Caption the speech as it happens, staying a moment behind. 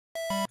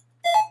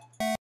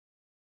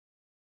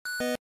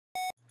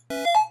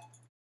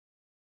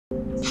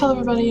Hello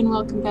everybody and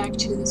welcome back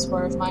to This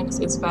War of Mine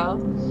with Isabel.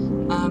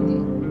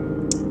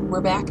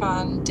 We're back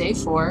on day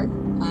 4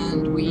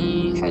 and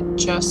we had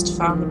just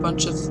found a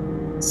bunch of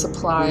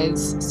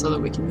supplies so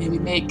that we can maybe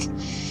make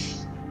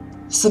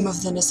some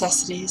of the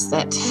necessities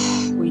that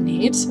we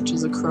need, such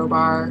as a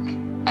crowbar.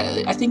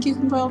 I think you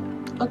can build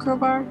a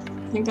crowbar.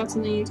 I think that's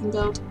something you can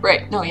build.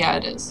 Right, no, yeah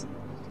it is.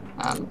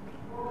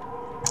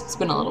 It's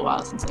been a little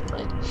while since I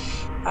played.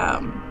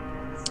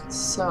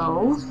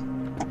 So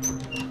I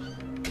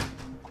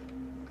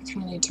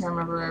kind of need to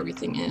remember where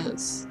everything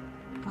is.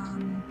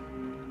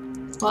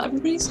 Well,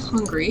 everybody's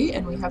hungry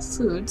and we have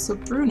food, so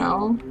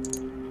Bruno,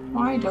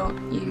 why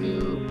don't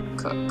you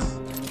cook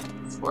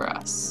for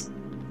us?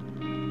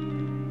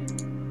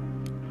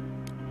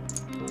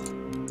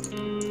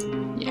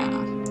 Yeah,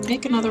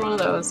 make another one of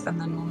those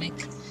and then we'll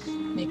make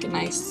a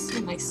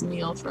nice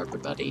meal for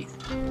everybody.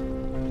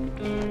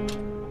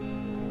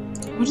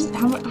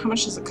 How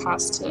much does it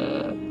cost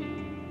to...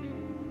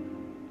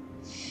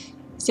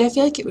 See, I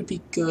feel like it would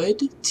be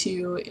good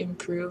to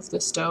improve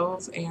the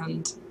stove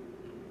and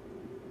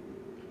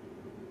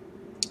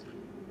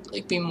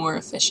like be more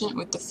efficient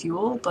with the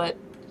fuel, but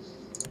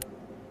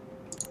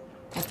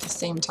at the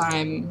same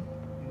time,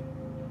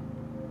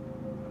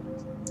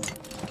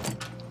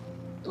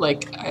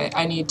 like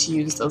I need to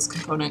use those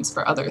components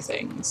for other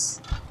things.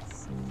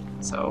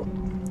 So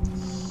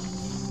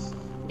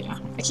yeah,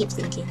 I keep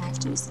thinking I have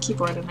to use the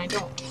keyboard and I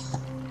don't.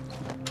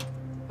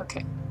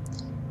 Okay,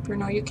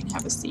 Bruno, you can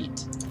have a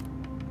seat.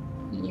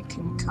 And you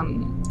can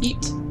come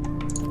eat.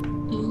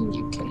 And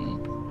you can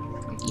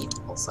come eat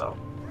also.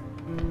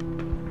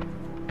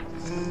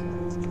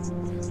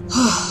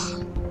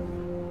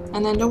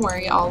 And then don't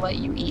worry, I'll let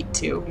you eat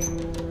too.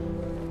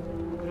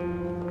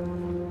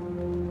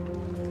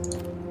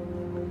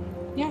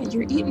 Yeah,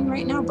 you're eating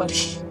right now,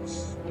 buddy.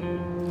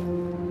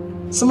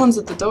 Someone's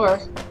at the door.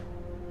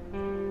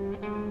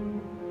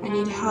 I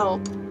need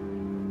help.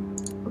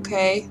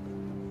 Okay.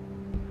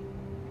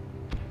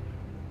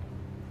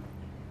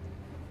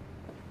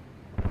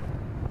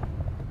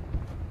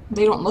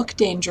 They don't look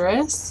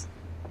dangerous.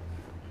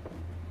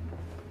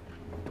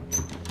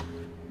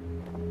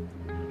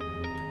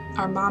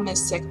 Our mom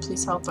is sick,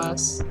 please help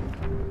us.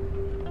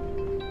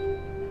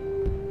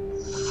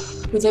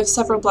 We live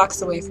several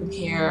blocks away from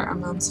here. Our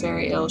mom's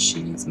very ill,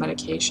 she needs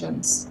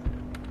medications.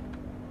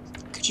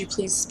 Could you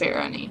please spare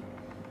any?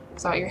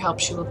 Without your help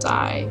she will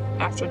die.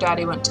 After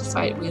Daddy went to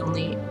fight, we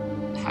only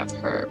have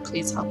her.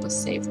 Please help us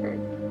save her.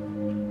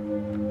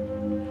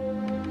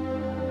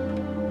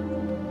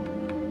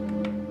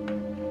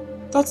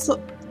 That's the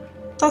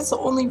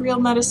only real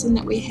medicine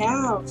that we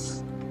have.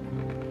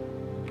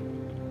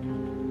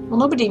 Well,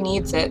 nobody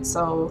needs it,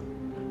 so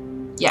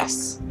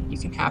yes, you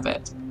can have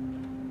it.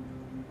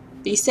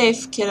 Be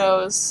safe,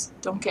 kiddos.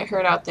 Don't get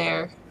hurt out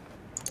there.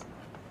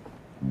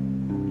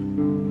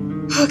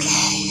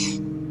 Okay.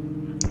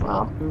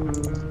 Well,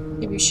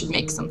 maybe we should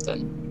make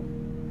something.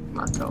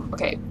 Marco.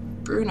 Okay,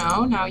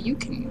 Bruno, now you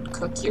can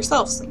cook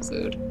yourself some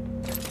food.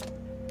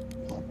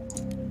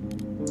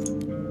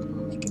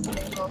 Make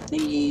another little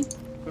thingy.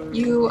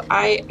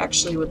 I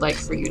actually would like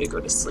for you to go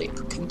to sleep.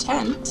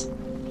 Content.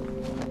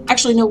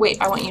 Actually, no, wait,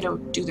 I want you to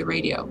do the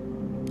radio.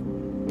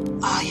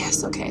 Ah,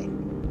 yes, okay.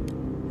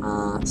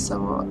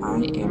 So I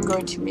am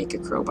going to make a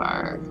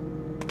crowbar.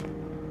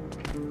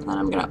 And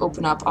I'm going to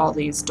open up all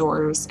these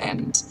doors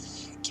and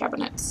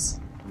cabinets.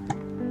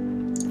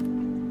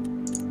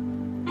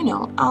 I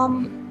know,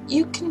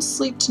 you can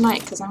sleep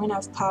tonight because I'm going to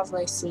have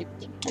Pavle sleep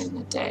during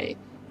the day.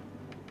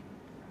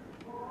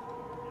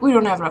 We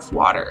don't have enough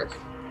water.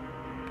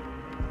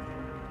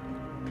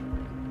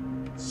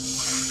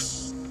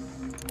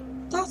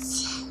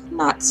 That's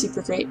not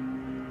super great.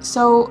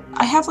 So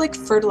I have like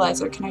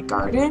fertilizer. Can I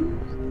garden?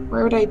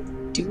 Where would I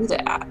do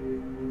that?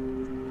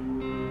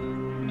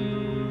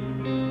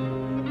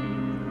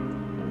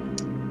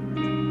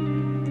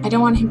 I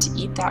don't want him to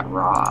eat that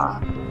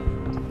raw.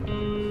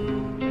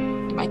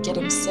 It might get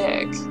him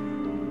sick.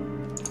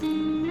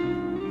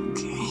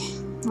 Okay.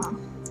 Well.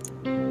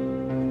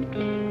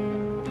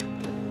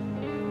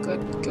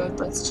 Good.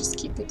 Let's just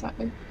keep it that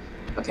way.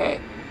 Okay.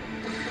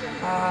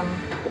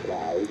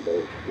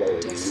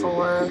 Day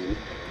 4.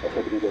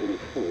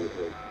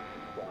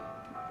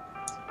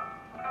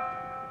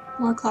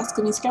 More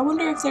classical music. I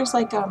wonder if there's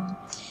like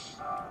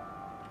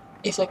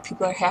if like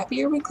people are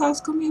happier with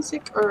classical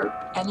music or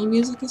any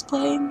music is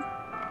playing.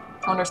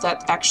 I wonder if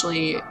that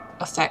actually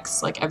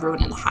affects like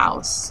everyone in the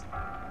house,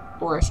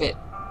 or if it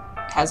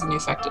has any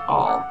effect at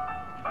all,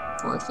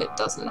 or if it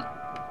doesn't,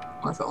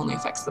 or if it only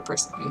affects the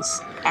person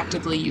who's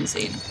actively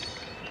using.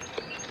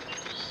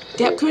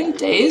 The upcoming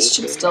days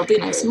should still be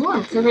nice and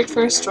warm, perfect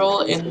for a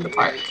stroll in the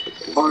park.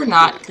 Or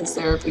not, because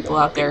there are people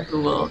out there who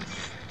will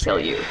kill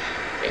you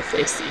if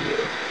they see you.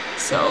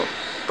 So,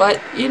 but,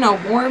 you know,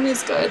 warm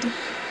is good.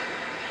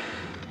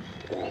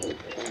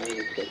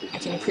 I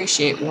can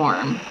appreciate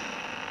warm.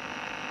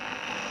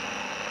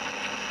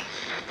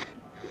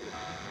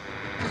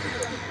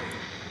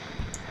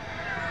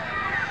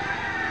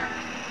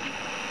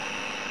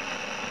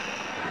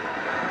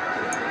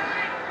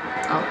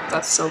 Oh,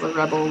 that's still the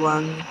rebel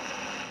one.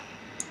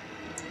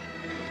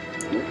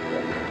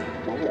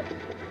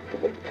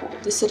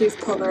 The city of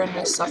Pogarin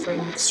is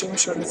suffering extreme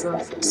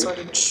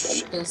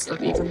shortages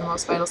of even the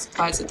most vital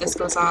supplies. If this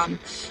goes on,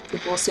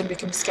 people will soon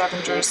become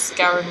scavengers,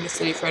 scouring the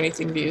city for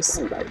anything of use.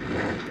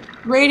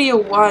 Radio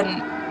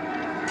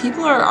 1,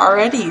 people are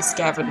already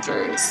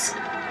scavengers.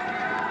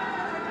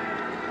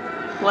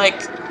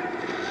 Like,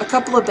 a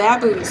couple of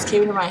baboos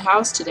came to my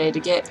house today to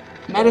get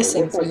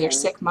medicine for their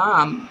sick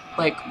mom.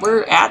 Like,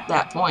 we're at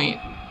that point.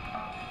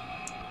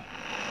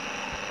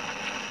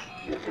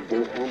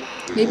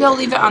 Maybe I'll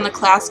leave it on the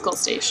classical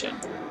station.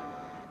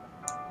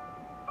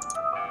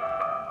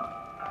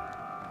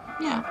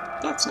 Yeah,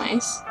 that's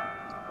nice.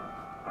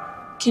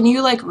 Can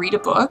you, like, read a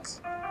book?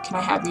 Can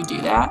I have you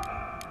do that?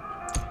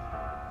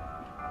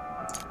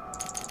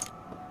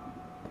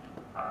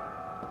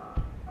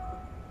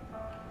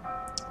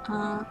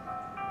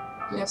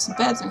 We have some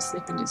beds and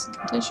sleep in decent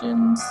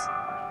conditions.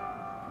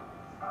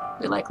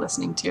 We like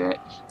listening to it.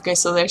 Okay,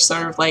 so they're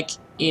sort of, like,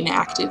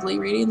 inactively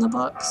reading the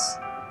books.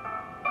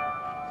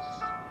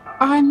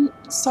 I'm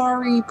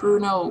sorry,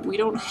 Bruno. We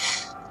don't...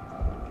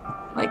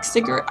 like,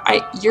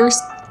 your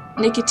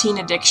nicotine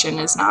addiction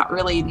is not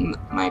really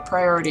my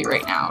priority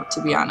right now, to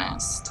be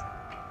honest.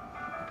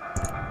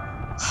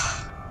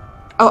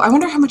 Oh, I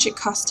wonder how much it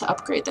costs to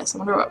upgrade this. I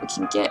wonder what we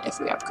can get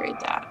if we upgrade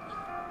that.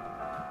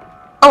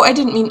 Oh, I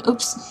didn't mean...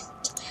 oops.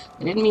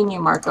 I didn't mean you,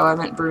 Marco. I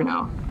meant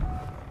Bruno.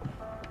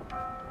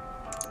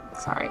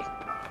 Sorry.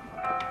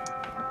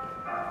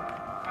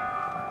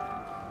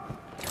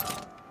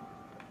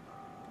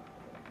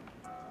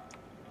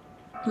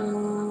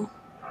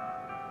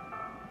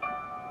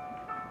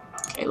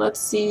 Okay, let's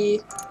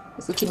see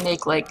if we can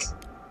make, like...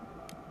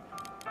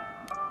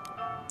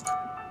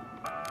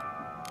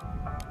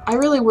 I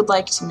really would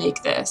like to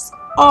make this.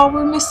 Oh,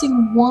 we're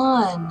missing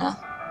one!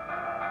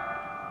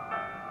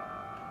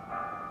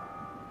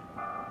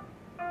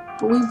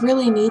 But we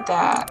really need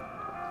that,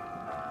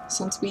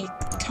 since we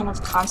kind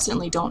of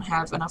constantly don't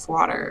have enough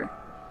water.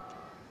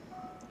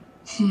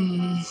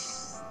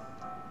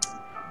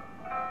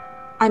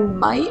 I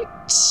might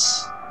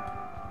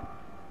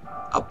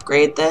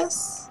upgrade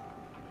this.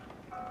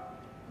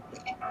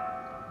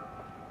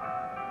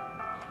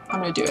 I'm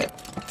gonna do it.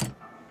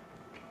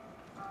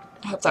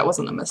 I hope that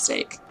wasn't a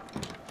mistake.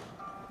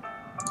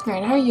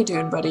 Alright, how are you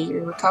doing, buddy?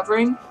 You're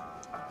recovering?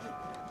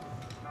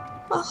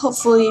 Well,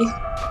 hopefully...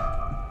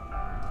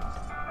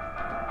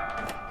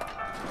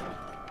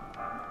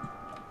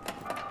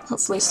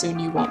 hopefully soon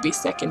you won't be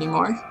sick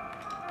anymore.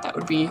 That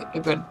would be a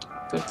good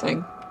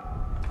thing.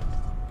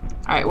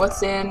 Alright,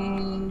 what's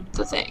in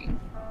the thing?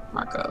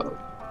 Marco.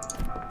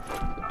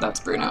 That's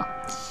Bruno.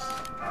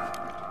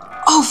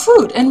 Oh,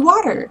 food and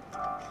water!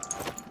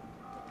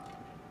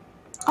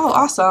 Oh,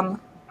 awesome.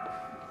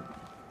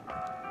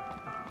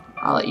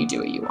 I'll let you do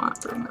what you want,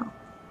 Bruno.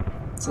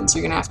 Since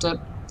you're gonna have to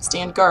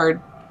stand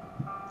guard.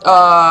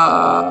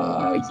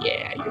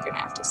 Yeah, you're gonna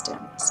have to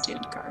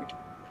stand guard.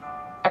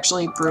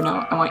 Actually,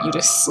 Bruno, I want you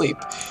to sleep,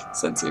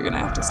 since you're gonna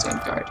have to stand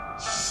guard.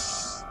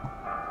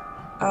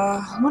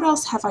 What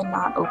else have I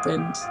not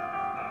opened?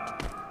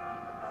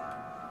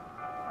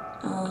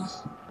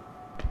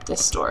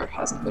 This door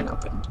hasn't been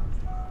opened.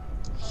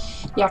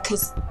 Yeah,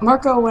 because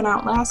Marco went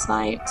out last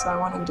night, so I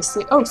want him to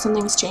sleep. Oh,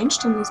 something's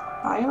changed in his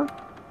bio?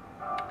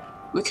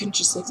 We couldn't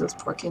just leave those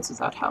poor kids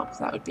without help.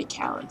 That would be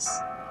callous.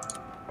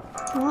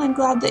 Well, I'm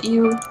glad that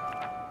you...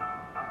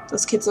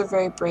 Those kids are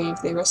very brave.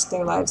 They risk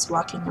their lives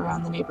walking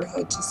around the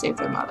neighborhood to save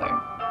their mother.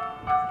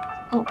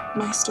 Oh,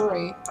 my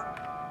story.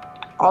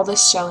 All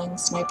this shelling,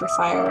 sniper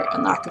fire,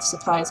 and lack of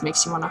supplies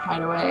makes you want to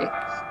hide away,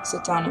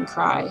 sit down and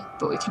cry,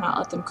 but we cannot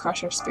let them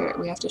crush our spirit.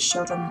 We have to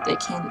show them that they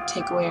can't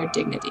take away our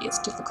dignity. It's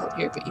difficult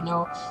here, but you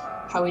know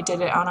how we did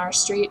it on our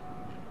street?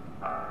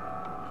 I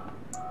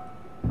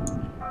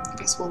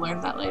guess we'll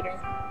learn that later.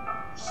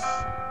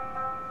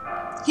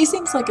 He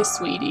seems like a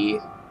sweetie,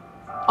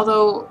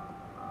 although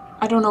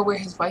I don't know where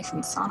his wife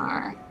and son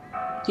are.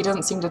 He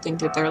doesn't seem to think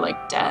that they're,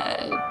 like,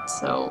 dead,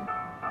 so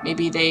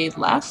maybe they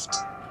left?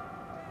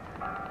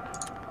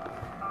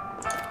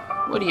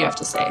 What do you have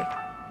to say?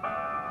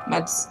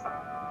 Meds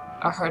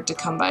are hard to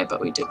come by,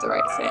 but we did the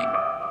right thing.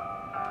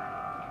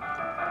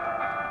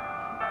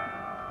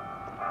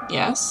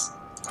 Yes?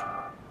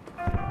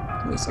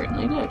 We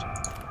certainly did.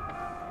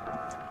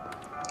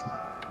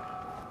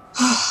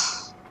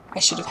 I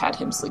should have had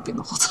him sleeping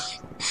the whole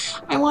time.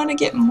 I want to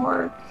get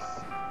more...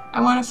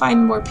 I want to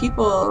find more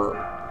people,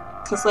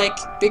 because, like,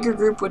 bigger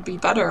group would be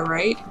better,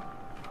 right?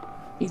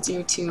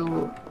 Easier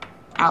to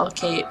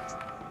allocate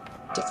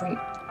different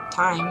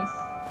time.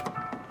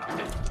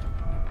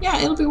 Yeah,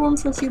 it'll be warm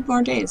for a few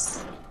more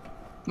days.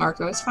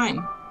 Marco is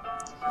fine.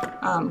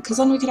 Because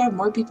then we could have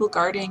more people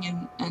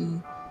guarding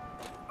and,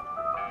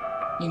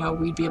 you know,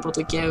 we'd be able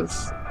to give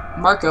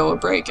Marco a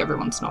break every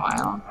once in a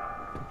while.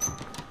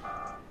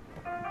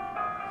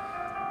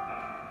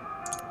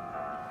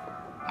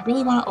 I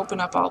really want to open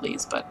up all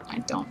these, but I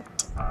don't.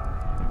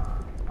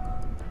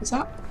 Is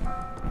that?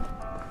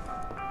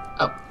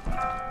 Oh.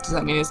 Does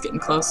that mean it's getting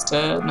close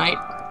to night?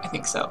 I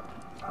think so.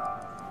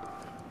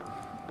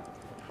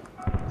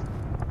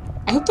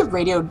 I hope the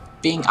radio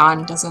being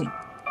on doesn't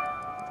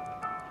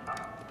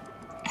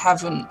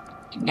have a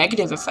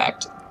negative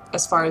effect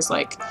as far as,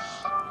 like,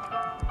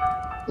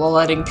 well,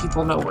 letting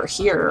people know we're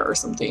here or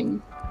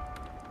something.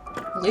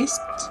 At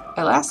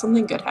last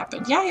something good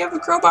happened. Yeah, you have a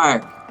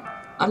crowbar!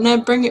 I'm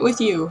gonna bring it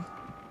with you.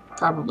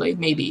 Probably.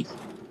 Maybe.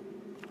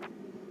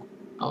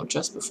 Oh,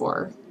 just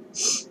before.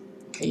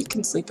 Okay, you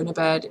can sleep in a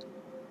bed.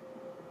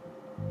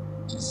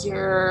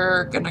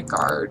 You're gonna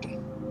guard.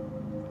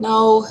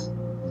 No.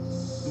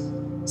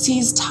 See,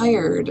 he's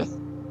tired.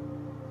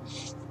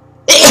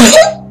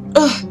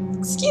 Ugh,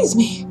 excuse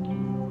me.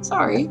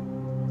 Sorry.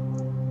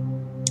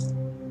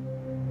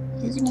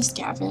 You're gonna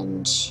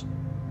scavenge.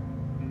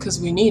 Because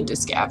we need to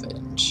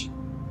scavenge.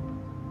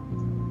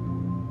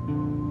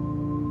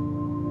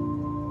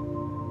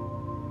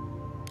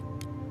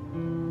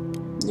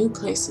 New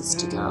places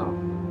to go.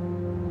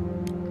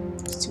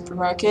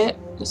 Supermarket.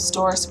 The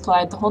store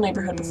supplied the whole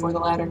neighborhood before the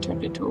latter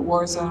turned into a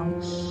war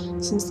zone.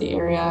 Since the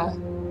area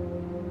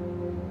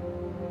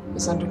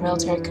is under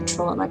military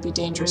control, it might be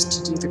dangerous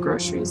to do the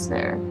groceries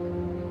there.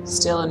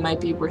 Still, it might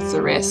be worth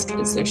the risk,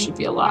 as there should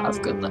be a lot of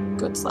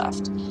goods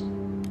left.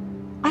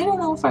 I don't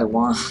know if I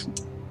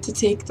want to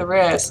take the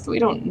risk. We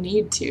don't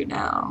need to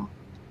now.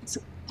 It's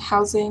in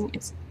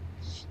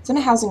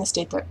a housing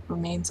estate that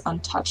remains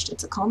untouched.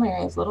 It's a calm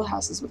area of little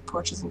houses with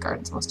porches and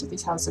gardens. Most of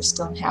these houses are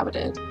still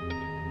inhabited.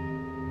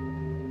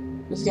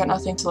 We've got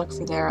nothing to look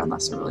for there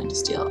unless we're willing to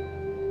steal.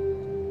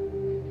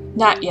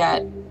 Not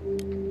yet.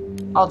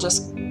 I'll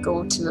just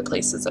go to the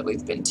places that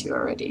we've been to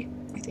already,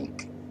 I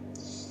think.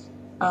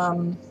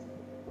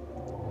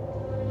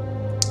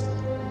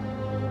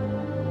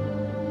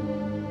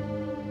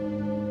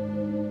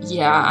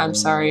 Yeah, I'm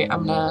sorry.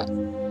 I'm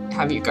gonna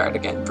have you guard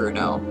again,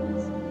 Bruno.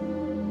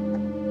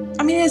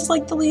 I mean, it's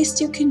like the least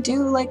you can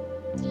do. Like,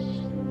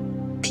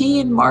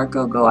 P and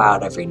Marco go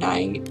out every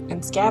night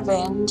and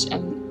scavenge,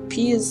 and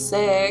P is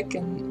sick,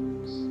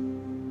 and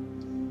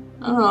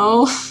I don't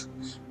know.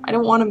 I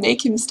don't want to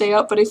make him stay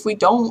up, but if we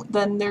don't,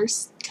 then they're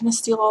gonna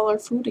steal all our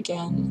food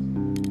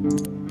again.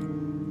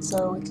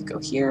 So we could go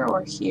here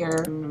or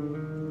here.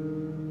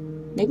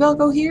 Maybe I'll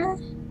go here?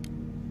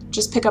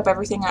 Just pick up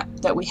everything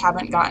that we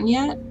haven't gotten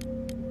yet.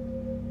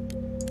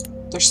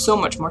 There's so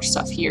much more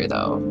stuff here,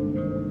 though.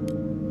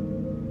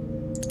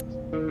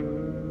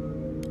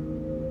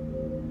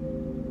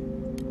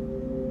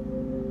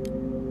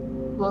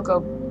 We'll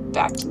go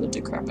back to the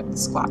decrepit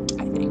squat,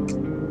 I think.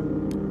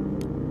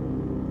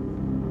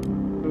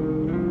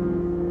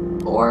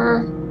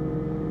 Or...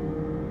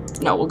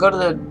 no, we'll go to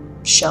the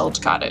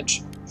shelled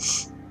cottage.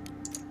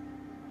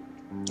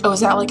 Oh, is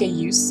that like a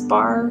use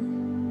bar?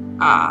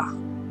 Ah.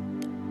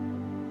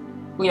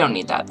 We don't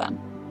need that then.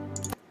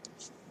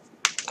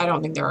 I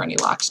don't think there are any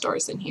locked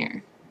doors in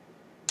here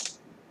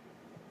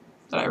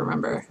that I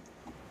remember.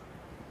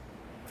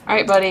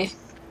 Alright, buddy.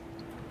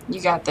 You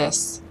got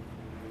this.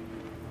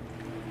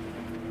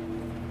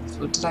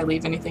 So, did I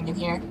leave anything in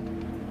here?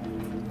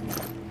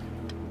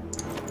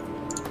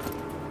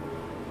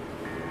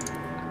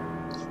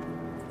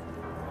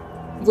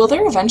 Will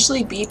there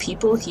eventually be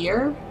people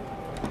here?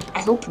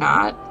 I hope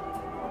not.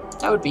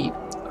 That would be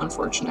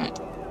unfortunate.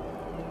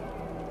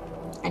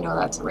 I know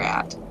that's a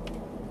rat.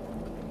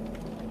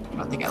 I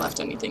don't think I left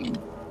anything in.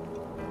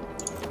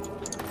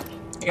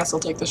 I guess I'll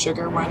take the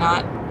sugar, why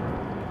not?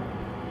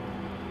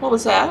 What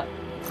was that?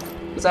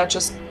 Was that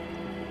just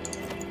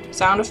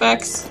sound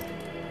effects?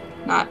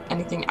 Not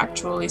anything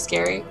actually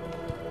scary?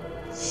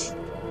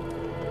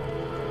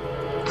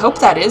 I hope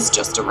that is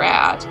just a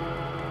rat.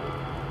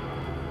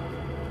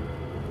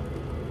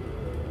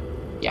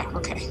 Yeah,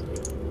 okay.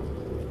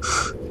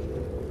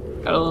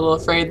 Got a little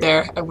afraid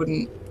there.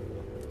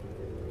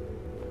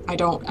 I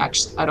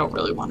don't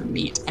really want to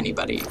meet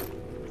anybody.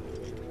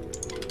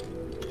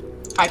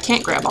 I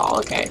can't grab all,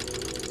 okay.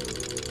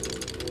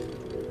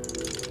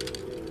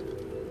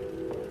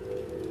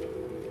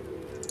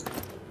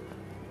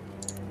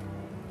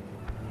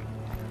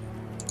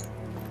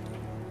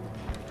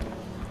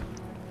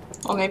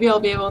 Well, maybe I'll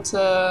be able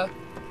to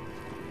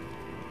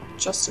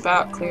just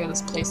about clear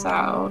this place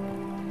out.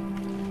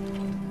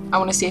 I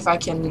want to see if I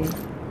can...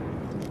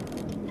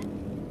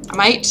 I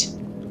might...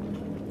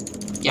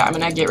 yeah, I'm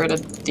gonna get rid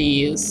of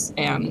these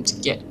and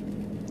get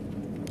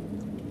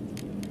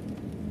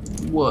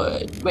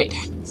wood. Wait,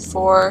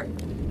 4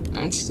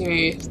 and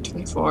 3,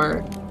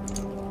 24.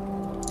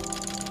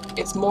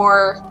 It's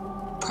more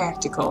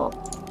practical.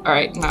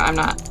 Alright, no, I'm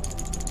not.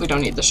 We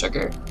don't need the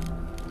sugar.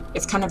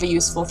 It's kind of a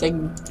useful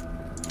thing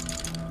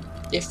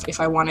if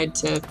I wanted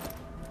to...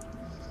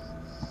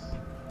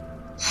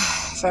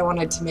 if I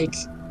wanted to make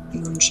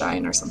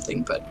moonshine or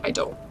something, but I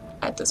don't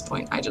at this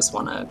point. I just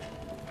want to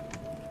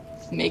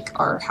make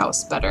our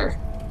house better.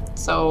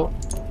 So,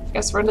 I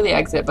guess run to the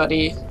exit,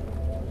 buddy.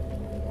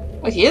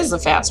 Well, he is a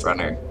fast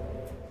runner.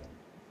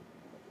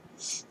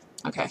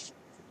 Okay.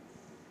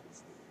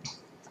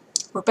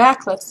 We're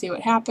back. Let's see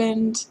what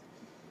happened.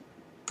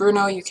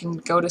 Bruno, you can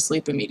go to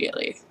sleep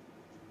immediately.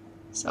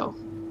 So,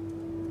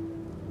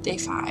 day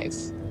 5.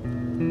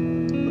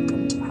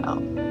 Welcome to hell.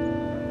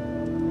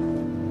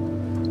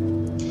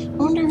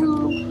 wonder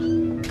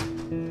who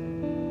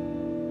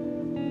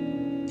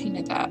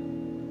painted that.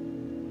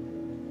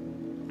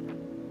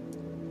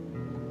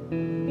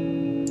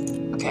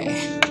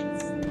 Okay.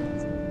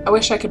 I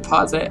wish I could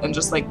pause it and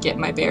just like get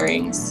my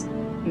bearings.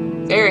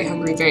 Very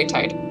hungry, very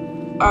tired.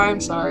 Oh,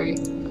 I'm sorry.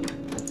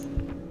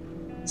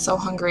 So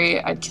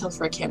hungry, I'd kill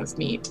for a can of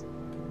meat.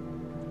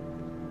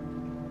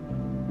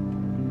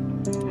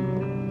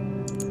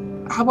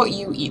 How about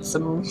you eat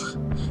some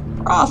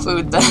raw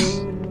food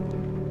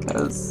then?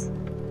 Because...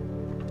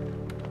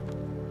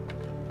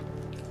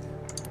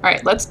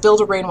 Alright, let's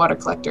build a rainwater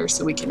collector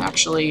so we can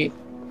actually,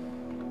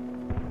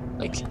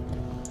 like,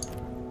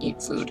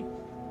 eat food.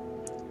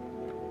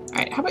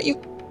 Alright, how about you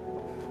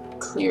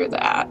clear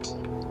that?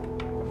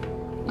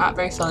 Not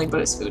very filling,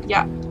 but it's food.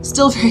 Yeah,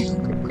 still very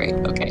hungry. Great,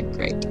 okay,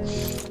 great.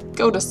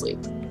 Go to sleep.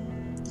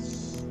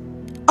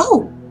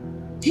 Oh!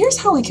 Here's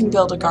how we can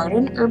build a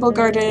garden. Herbal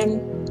garden,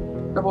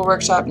 herbal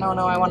workshop. No,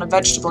 I want a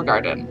vegetable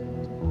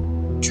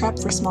garden. Trap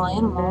for small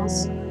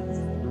animals.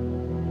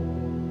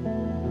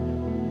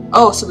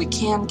 Oh, so we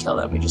can kill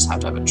them. We just have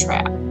to have a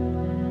trap.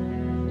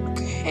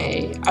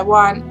 Okay, I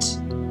want...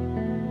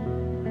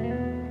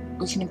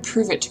 We can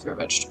improve it to grow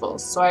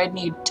vegetables. So I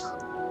need...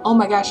 Oh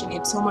my gosh, I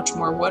need so much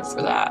more wood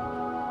for that.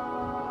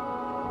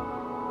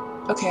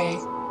 Okay.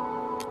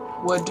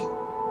 Wood.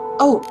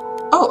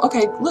 Oh,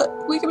 okay,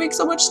 look, we can make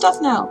so much stuff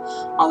now.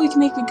 Oh, we can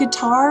make a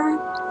guitar.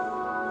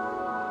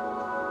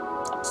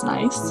 That's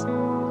nice.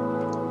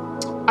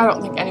 I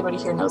don't think anybody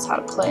here knows how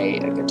to play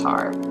a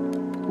guitar.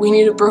 We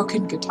need a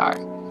broken guitar.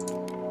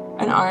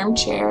 An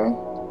armchair.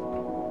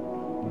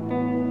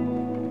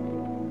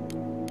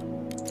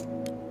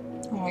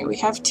 Alright, we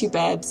have 2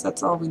 beds.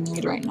 That's all we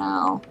need right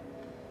now.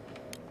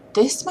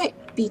 This might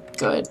be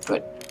good,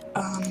 but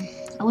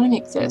I want to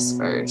make this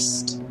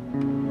first.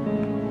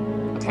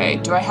 Okay,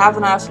 do I have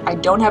enough? I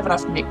don't have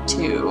enough to make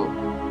 2,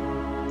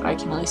 but I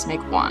can at least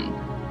make 1.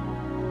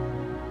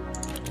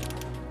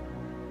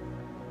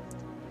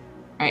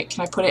 Alright,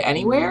 can I put it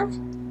anywhere?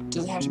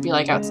 Does it have to be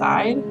like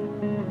outside?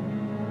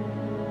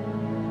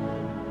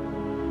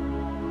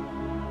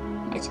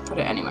 I can put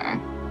it anywhere.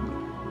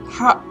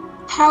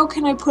 How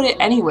can I put it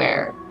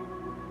anywhere?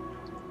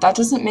 That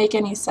doesn't make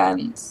any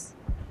sense.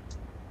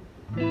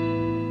 I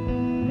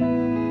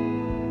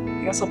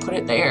guess I'll put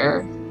it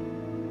there.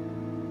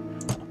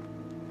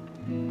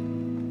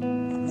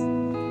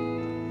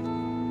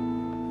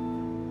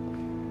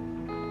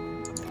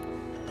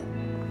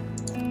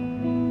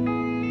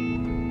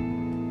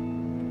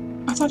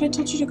 I thought I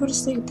told you to go to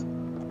sleep.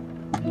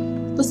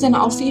 Listen,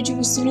 I'll feed you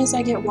as soon as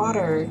I get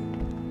water.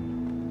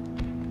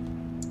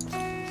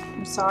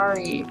 I'm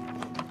sorry.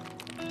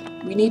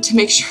 We need to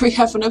make sure we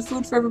have enough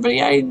food for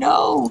everybody. I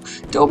know.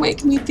 Don't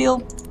make me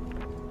feel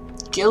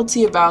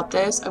guilty about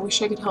this. I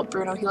wish I could help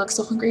Bruno. He looks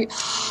so hungry.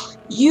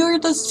 You're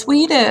the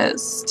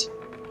sweetest.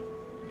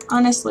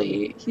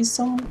 Honestly, he's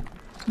so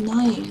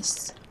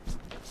nice.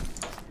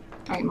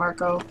 Alright,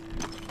 Marco.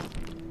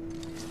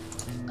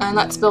 And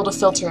let's build a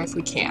filter if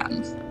we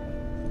can.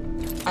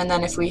 And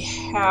then if we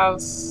have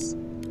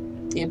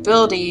the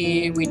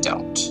ability, we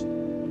don't.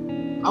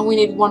 Oh, we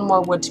need 1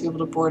 more wood to be able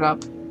to board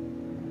up.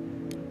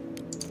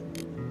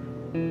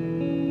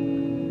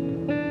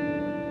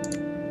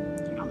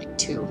 I'll make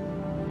 2.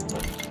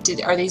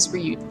 Are these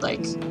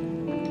like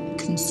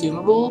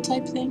consumable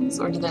type things,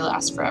 or do they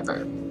last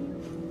forever?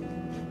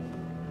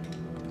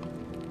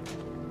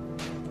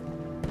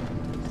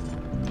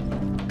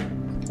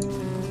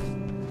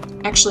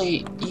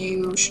 Actually,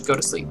 you should go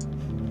to sleep.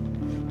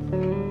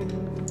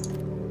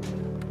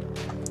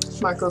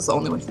 Marco's the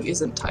only one who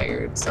isn't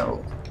tired,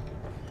 so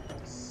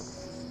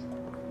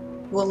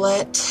we'll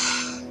let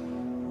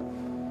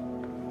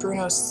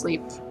Bruno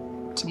sleep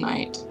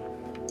tonight.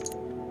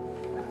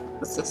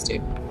 What's this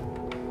do?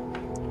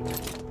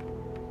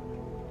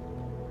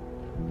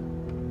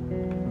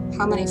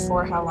 How many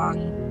for how long?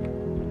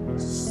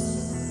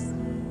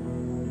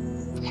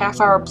 Half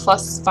hour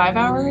plus 5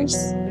 hours?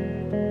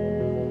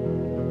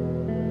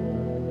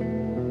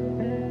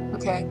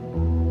 Okay.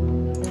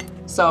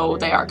 So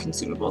they are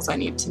consumables. I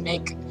need to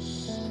make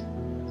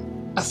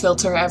a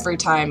filter every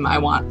time I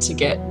want to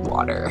get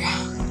water.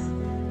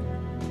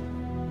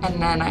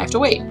 And then I have to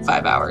wait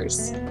 5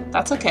 hours.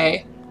 That's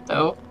okay,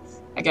 though,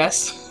 I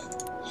guess.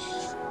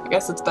 I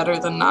guess it's better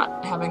than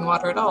not having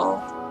water at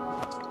all.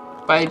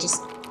 But I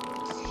just...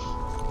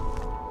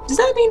 Does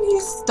that mean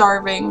he's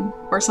starving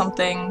or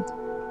something?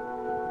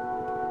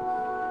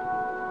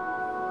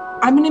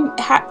 I'm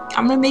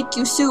gonna make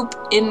you soup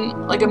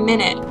in like a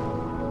minute.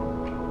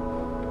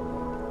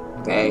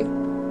 Okay,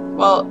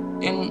 well,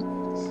 in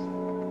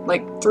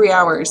like 3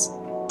 hours,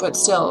 but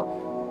still.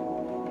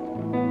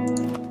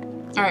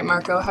 Alright,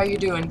 Marco, how you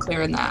doing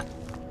clearing that?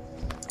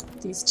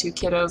 These 2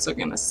 kiddos are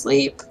gonna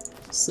sleep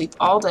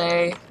all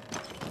day.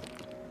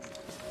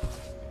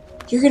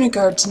 You're gonna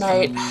guard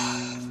tonight.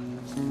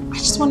 I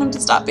just want him to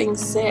stop being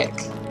sick.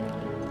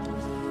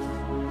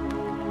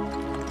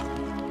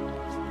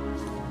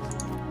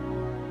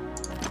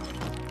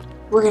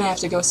 We're gonna have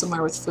to go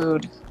somewhere with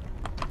food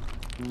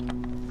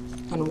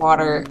and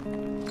water.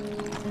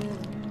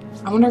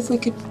 I wonder if we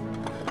could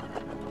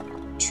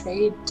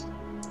trade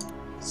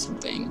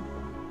something.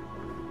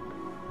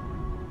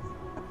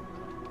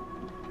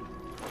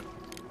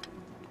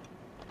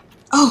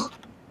 Oh!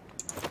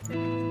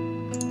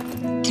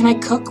 Can I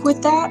cook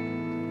with that?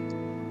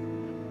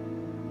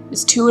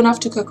 Is 2 enough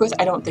to cook with?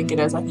 I don't think it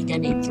is. I think I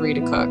need 3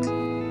 to cook.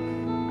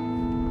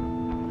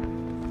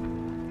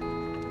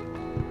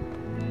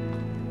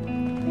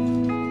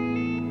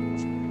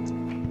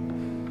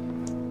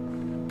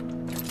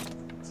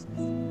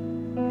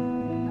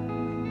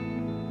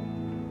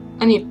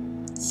 I need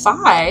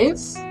 5?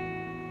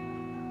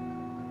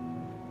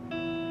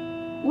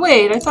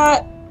 Wait, I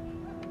thought...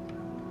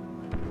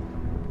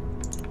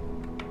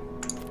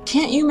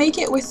 Can't you make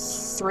it with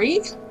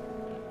 3?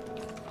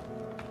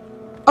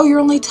 Oh, you're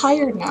only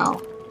tired now.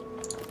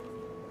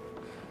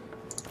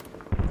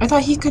 I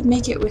thought he could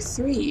make it with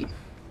 3.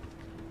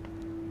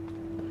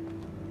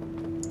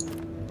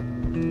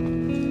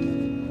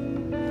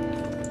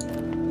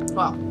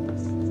 Well,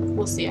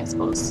 we'll see, I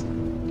suppose.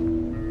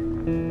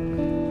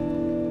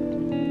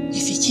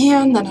 If he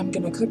can, then I'm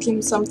gonna cook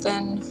him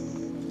something.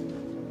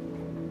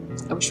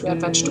 I wish we had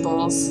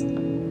vegetables.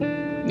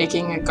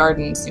 Making a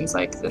garden seems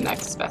like the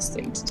next best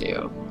thing to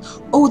do.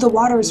 Oh, the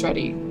water's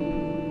ready.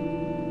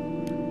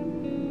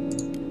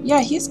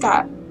 Yeah, he's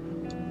got...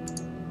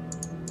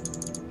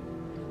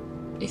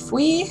 If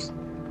we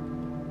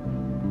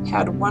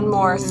had one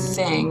more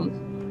thing...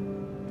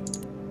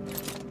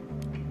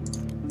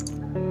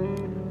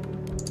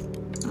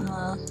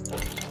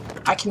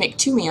 I can make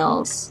 2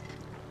 meals.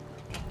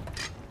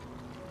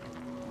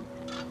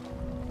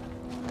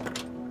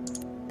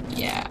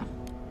 Yeah.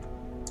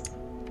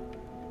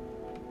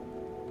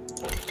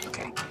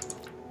 Okay.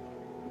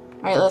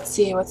 Alright, let's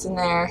see what's in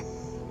there.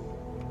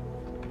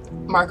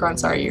 Marco, I'm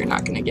sorry, you're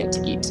not gonna get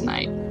to eat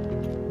tonight.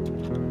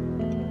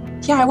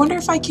 Yeah, I wonder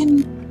if I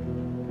can...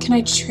 Can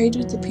I trade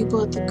with the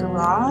people at the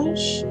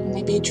garage?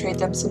 Maybe trade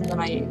them some of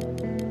my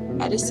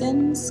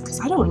medicines? Because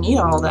I don't need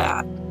all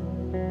that.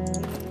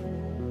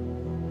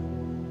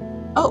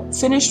 Oh,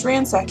 finished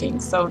ransacking.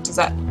 So does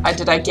that...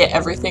 did I get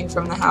everything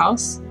from the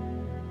house?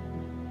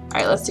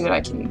 Alright, let's see what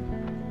I can...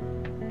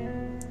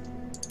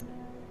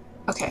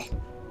 Okay,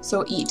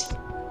 so eat.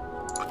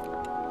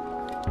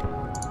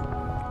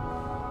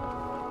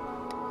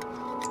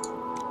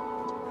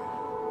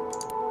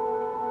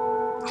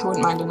 I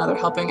wouldn't mind another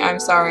helping. I'm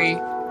sorry.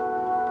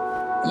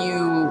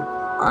 You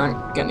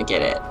aren't gonna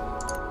get it.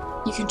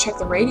 You can check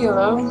the radio,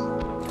 though.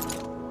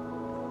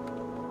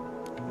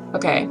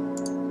 Okay.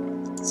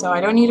 So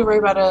I don't need to worry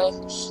about a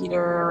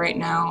heater right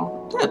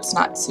now. It's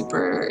not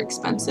super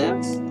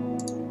expensive.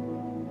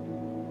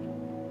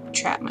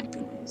 Trap might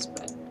be nice,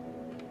 but...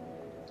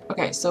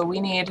 Okay, so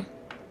we need...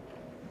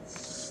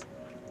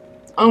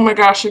 Oh my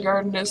gosh, a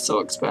garden is so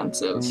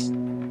expensive.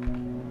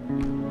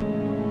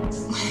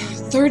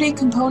 30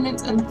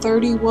 components and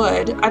 30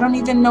 wood. I don't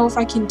even know if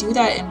I can do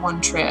that in one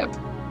trip.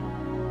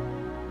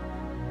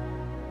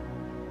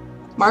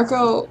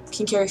 Marco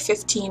can carry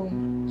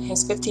 15, he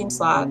has 15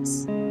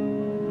 slots.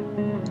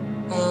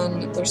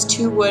 And there's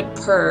 2 wood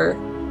per.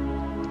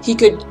 He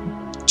could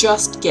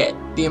just get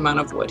the amount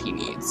of wood he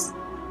needs.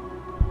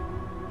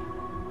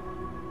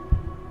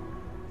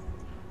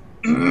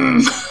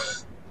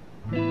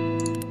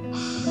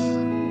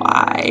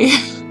 Why?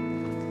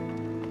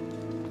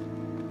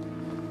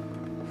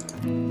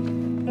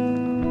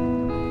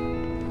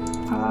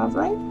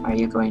 Alright, are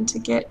you going to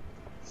get...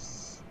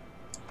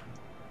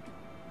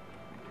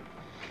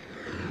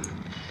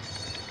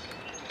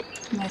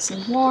 nice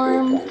and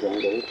warm?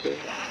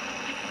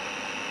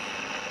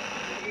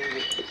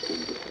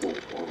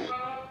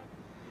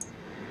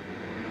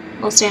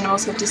 Most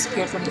animals have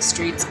disappeared from the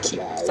streets.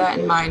 Keep that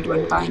in mind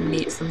when buying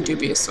meat from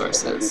dubious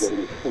sources.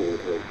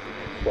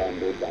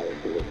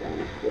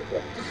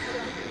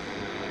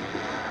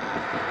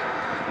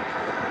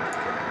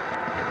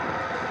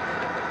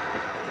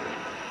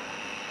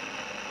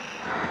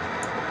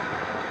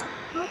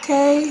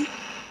 Okay.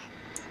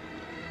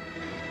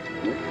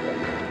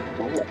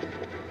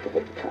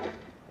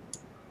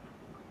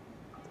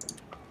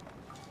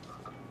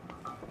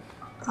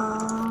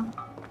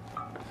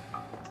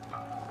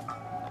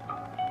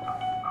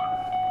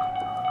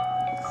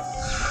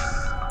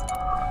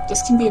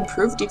 This can be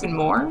improved even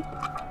more?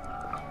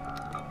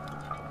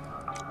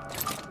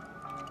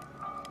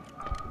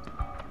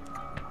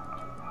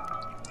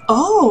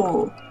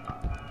 Oh!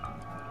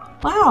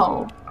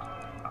 Wow.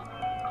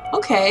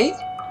 Okay.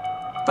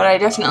 But I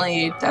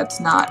definitely, that's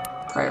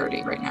not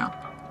priority right now.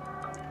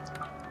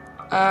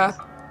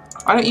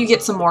 Why don't you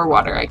get some more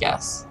water, I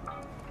guess?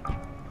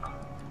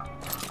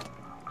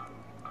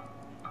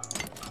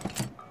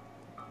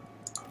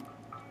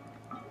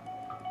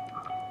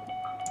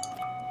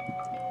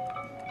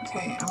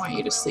 Okay, I want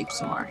you to sleep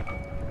some more.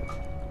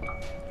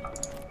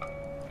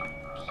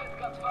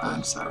 Oh,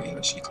 I'm sorry, I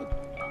wish I could...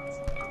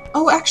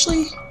 Oh,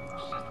 actually...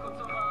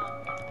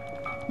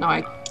 No,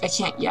 I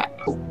can't yet.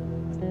 Oh.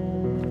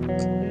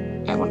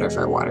 I wonder if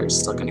our water is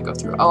still going to go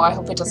through. Oh, I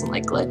hope it doesn't,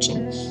 like, glitch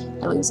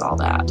and I lose all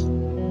that.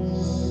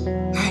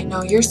 Alright,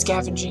 No, you're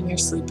scavenging, you're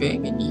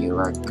sleeping, and you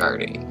are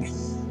guarding.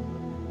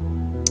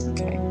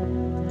 Okay.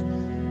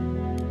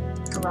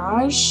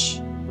 Garage.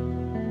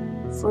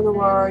 For the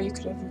war, you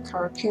could have your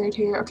car repaired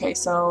here. Okay,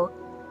 so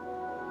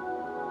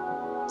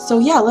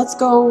yeah, let's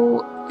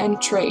go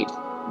and trade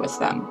with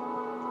them.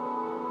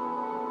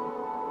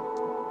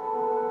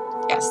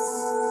 Yes.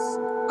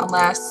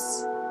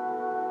 Unless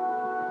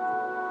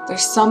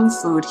there's some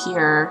food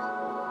here.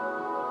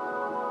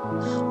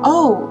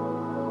 Oh!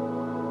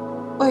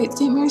 Wait,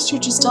 St. Mary's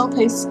Church is still a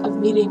place of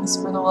meetings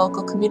for the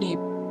local community.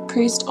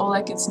 Priest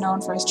Oleg is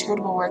known for his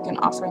charitable work in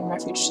offering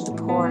refuge to the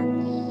poor.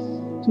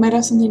 He might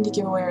have something to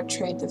give away or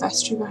trade. The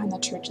vestry behind the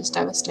church is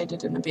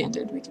devastated and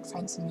abandoned. We can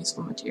find some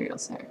useful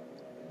materials there.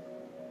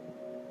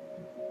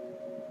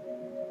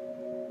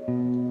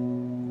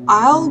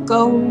 I'll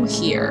go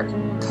here,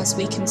 because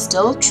we can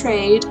still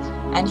trade,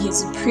 and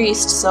he's a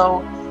priest,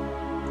 so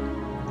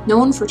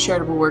known for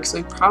charitable work, so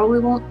he probably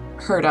won't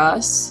hurt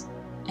us,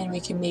 and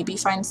we can maybe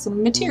find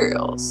some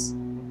materials.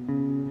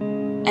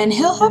 And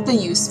he'll have a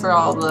use for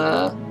all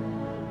the...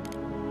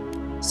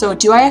 So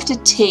do I have to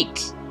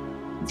take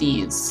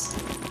these?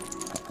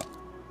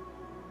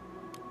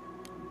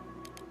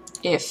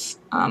 If,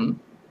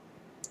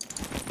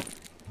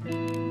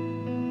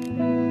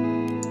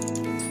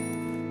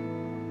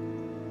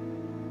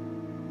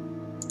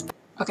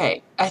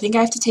 okay, I think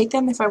I have to take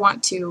them if I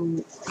want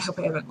to... I hope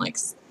I haven't, like,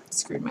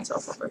 screwed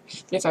myself over.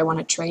 But if I want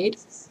to trade...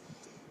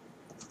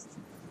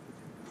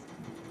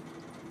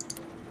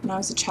 When I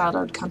was a child,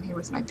 I would come here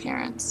with my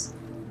parents.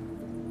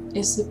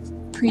 Is the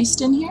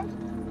priest in here?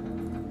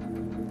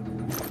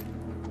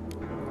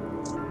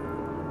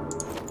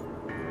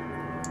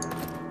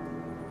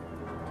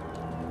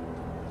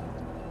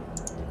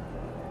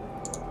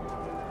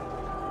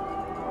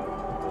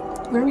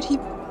 Where would he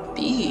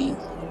be?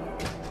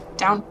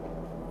 Down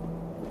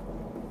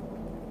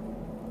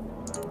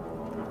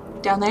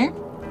there?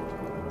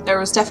 There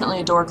was definitely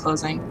a door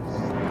closing.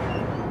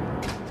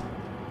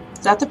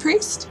 Is that the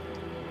priest?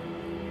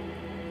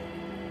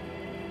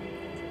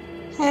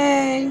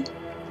 Hey!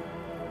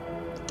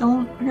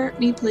 Don't hurt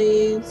me,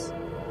 please.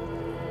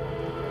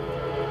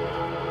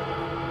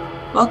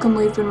 Welcome,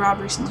 we've been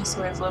robbed recently,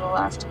 so we have little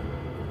left.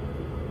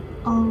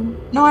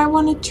 No, I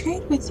want to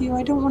trade with you.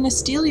 I don't want to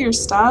steal your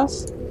stuff.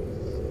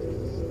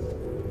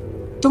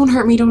 Don't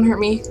hurt me, don't hurt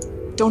me.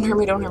 Don't hurt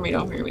me, don't hurt me,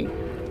 don't hurt me.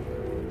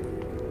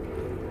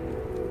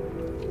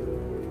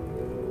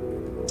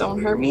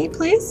 Don't hurt me,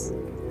 please?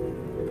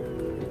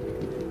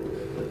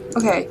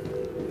 Okay.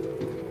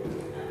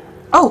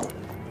 Oh!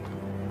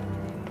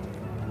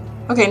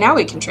 Okay, now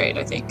we can trade,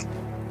 I think.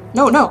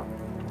 No, no!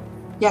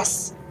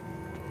 Yes.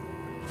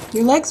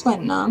 Your legs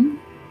went numb.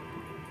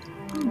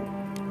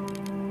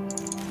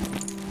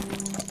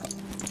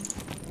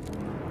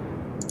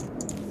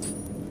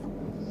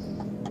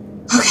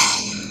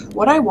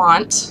 What I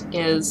want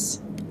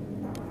is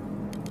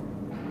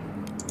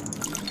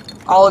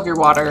all of your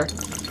water.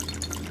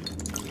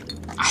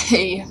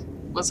 I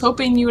was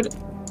hoping you would...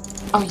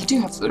 Oh, you do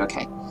have food,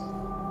 okay.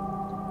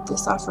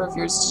 This offer of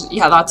yours...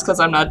 Yeah, that's because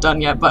I'm not done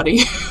yet,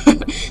 buddy.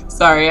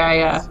 Sorry,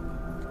 I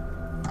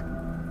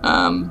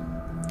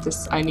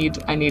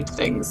need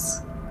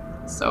things.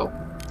 So,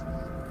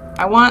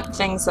 I want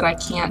things that I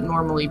can't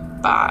normally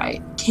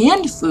buy.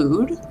 Canned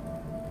food?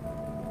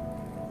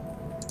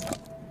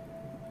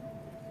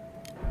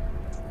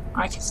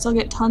 I can still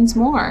get tons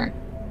more.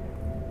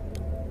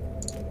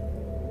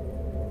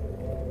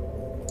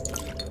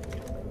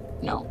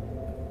 No.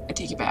 I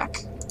take it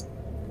back.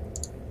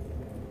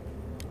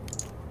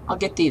 I'll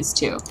get these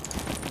too.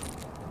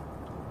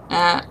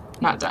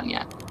 Not done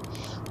yet.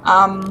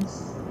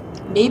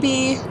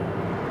 Maybe...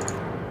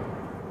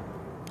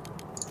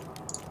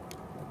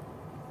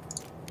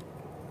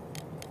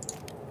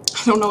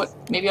 I don't know what...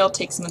 Maybe I'll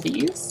take some of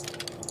these?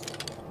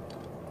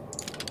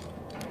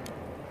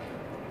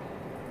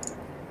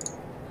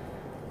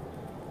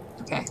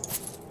 Okay.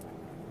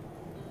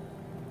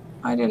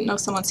 I didn't know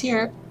someone's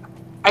here.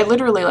 I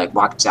literally, like,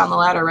 walked down the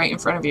ladder right in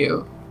front of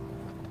you.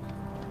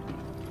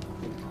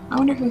 I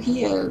wonder who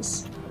he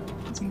is.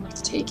 What's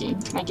worth taking?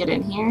 Can I get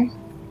in here?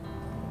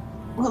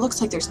 Well, it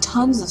looks like there's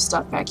tons of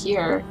stuff back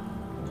here.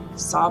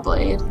 Saw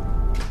blade.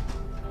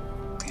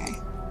 Okay.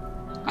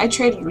 I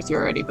traded with you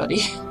already,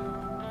 buddy.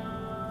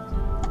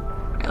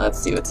 Alright, let's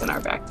see what's in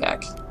our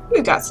backpack.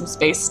 We've got some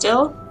space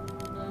still.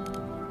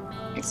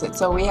 Exit.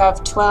 So we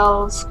have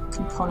 12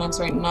 components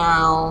right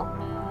now.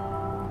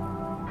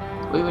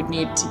 We would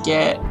need to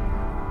get a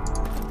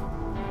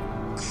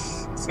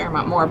fair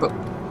amount more, but...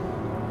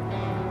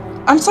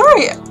 I'm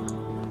sorry!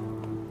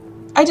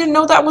 I didn't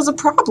know that was a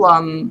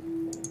problem.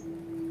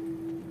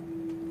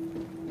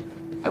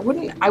 I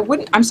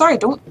wouldn't, I'm sorry,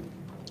 don't...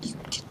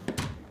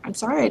 I'm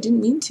sorry, I didn't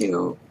mean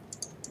to.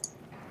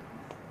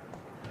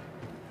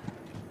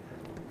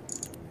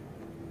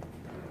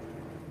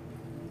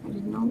 I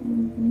didn't know it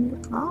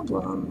was a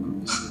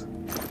problem.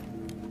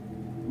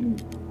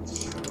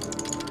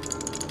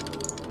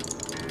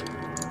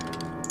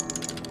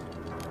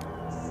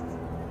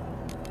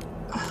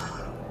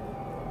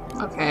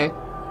 Okay.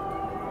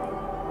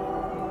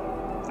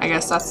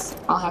 guess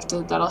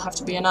that'll have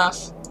to be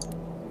enough.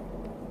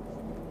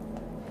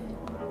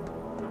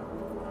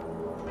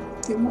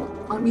 They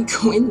won't let me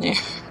go in there.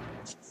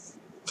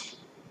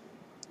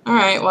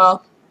 Alright,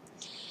 well,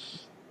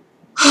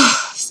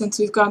 since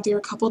we've gone through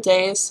a couple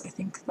days, I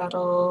think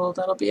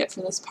that'll be it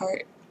for this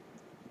part.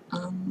 I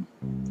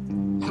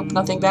hope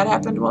nothing bad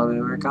happened while we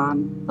were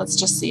gone. Let's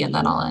just see, and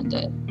then I'll end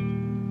it.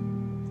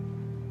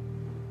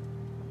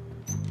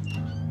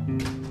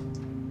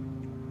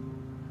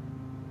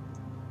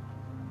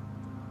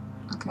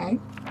 Okay.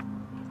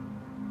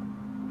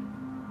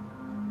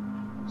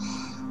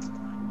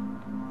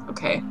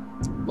 Okay.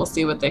 We'll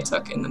see what they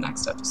took in the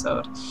next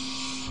episode.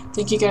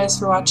 Thank you guys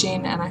for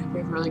watching, and I hope you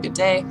have a really good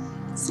day.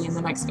 See you in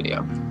the next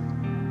video.